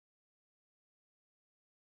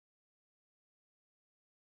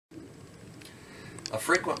A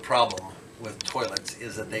frequent problem with toilets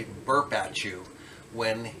is that they burp at you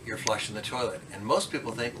when you're flushing the toilet. And most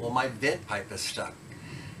people think, well, my vent pipe is stuck.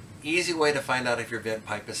 Easy way to find out if your vent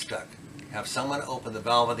pipe is stuck. Have someone open the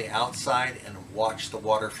valve on the outside and watch the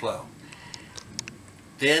water flow.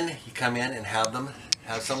 Then you come in and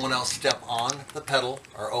have someone else step on the pedal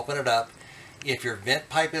or open it up. If your vent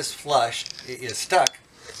pipe is stuck,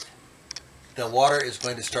 the water is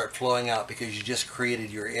going to start flowing out because you just created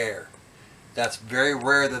your air. That's very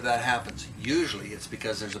rare that happens. Usually it's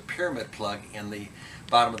because there's a pyramid plug in the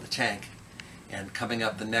bottom of the tank and coming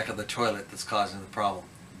up the neck of the toilet that's causing the problem.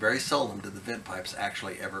 Very seldom do the vent pipes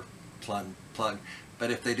actually ever plug.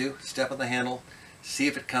 But if they do, step on the handle, see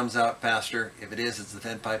if it comes out faster. If it is, it's the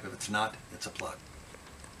vent pipe. If it's not, it's a plug.